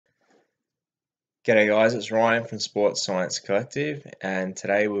G'day guys, it's Ryan from Sports Science Collective, and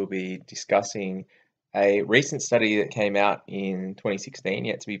today we'll be discussing a recent study that came out in 2016,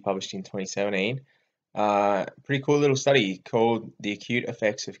 yet to be published in 2017. Pretty cool little study called The Acute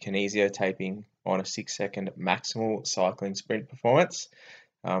Effects of Kinesio Taping on a 6-Second Maximal Cycling Sprint Performance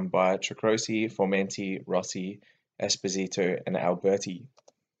by Tricrosi, Formenti, Rossi, Esposito, and Alberti.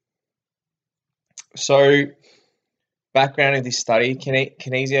 So, background of this study,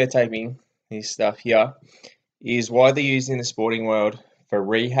 kinesio taping, this stuff here, is widely used in the sporting world for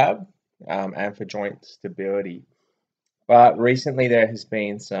rehab and for joint stability. But recently there has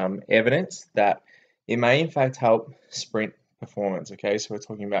been some evidence that it may in fact help sprint performance. Okay, so we're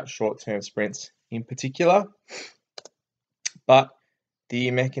talking about short-term sprints in particular, but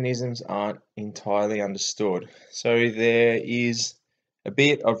the mechanisms aren't entirely understood. So there is a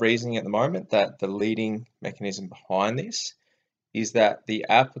bit of reasoning at the moment that the leading mechanism behind this is that the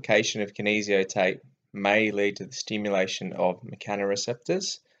application of kinesio tape may lead to the stimulation of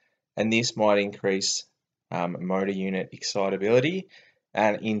mechanoreceptors, and this might increase motor unit excitability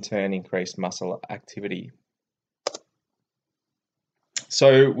and in turn increase muscle activity.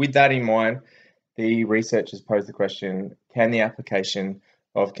 So with that in mind, the researchers posed the question, can the application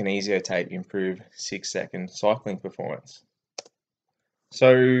of kinesio tape improve 6-second cycling performance?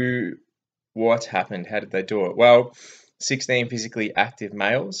 So what happened? How did they do it? Well, 16 physically active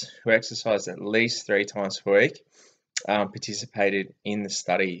males who exercised at least 3 times per week participated in the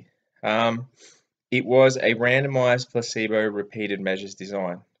study. It was a randomized placebo repeated measures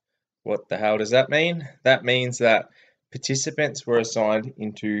design. What the hell does that mean? That means that participants were assigned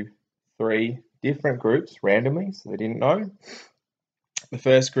into 3 different groups randomly, so they didn't know. The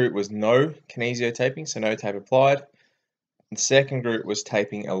first group was no kinesio taping, so no tape applied. The second group was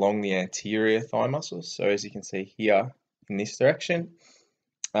taping along the anterior thigh muscles, so as you can see here in this direction.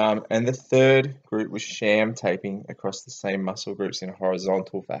 And the third group was sham taping across the same muscle groups in a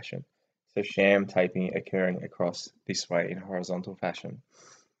horizontal fashion. So sham taping occurring across this way in a horizontal fashion.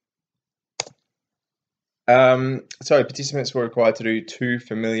 So participants were required to do 2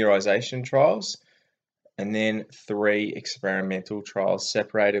 familiarization trials and then 3 experimental trials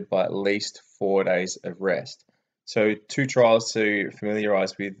separated by at least 4 days of rest. So 2 trials to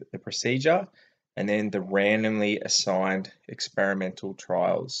familiarize with the procedure and then the randomly assigned experimental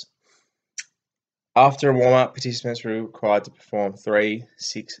trials. After a warm-up, participants were required to perform 3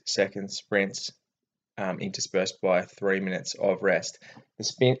 6-second sprints interspersed by 3 minutes of rest.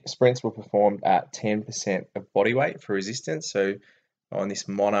 The sprints were performed at 10% of body weight for resistance. So on this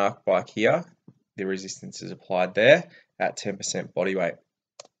Monarch bike here, the resistance is applied there at 10% body weight.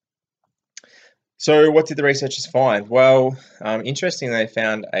 So what did the researchers find? Well, interestingly, they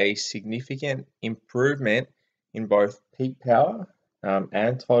found a significant improvement in both peak power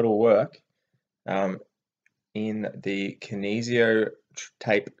and total work in the Kinesio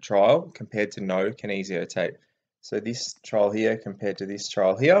tape trial compared to no Kinesio tape. So this trial here compared to this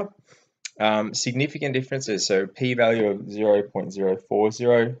trial here, significant differences. So p-value of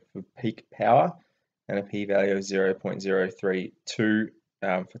 0.040 for peak power and a p-value of 0.032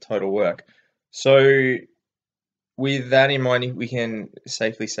 for total work. So with that in mind, we can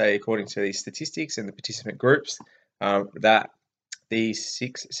safely say, according to these statistics and the participant groups, that the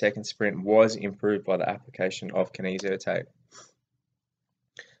 6-second sprint was improved by the application of kinesio tape.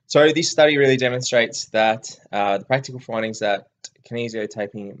 So this study really demonstrates that the practical findings that kinesio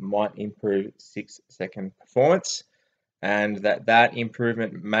taping might improve 6-second performance, and that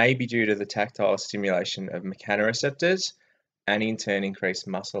improvement may be due to the tactile stimulation of mechanoreceptors and in turn increase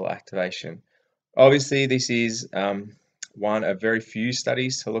muscle activation. Obviously, this is one of very few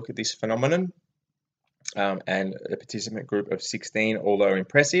studies to look at this phenomenon, and a participant group of 16, although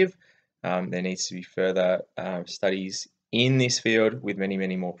impressive, there needs to be further studies in this field with many,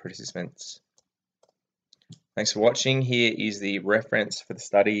 many more participants. Thanks for watching. Here is the reference for the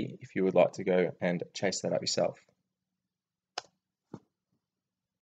study if you would like to go and chase that up yourself.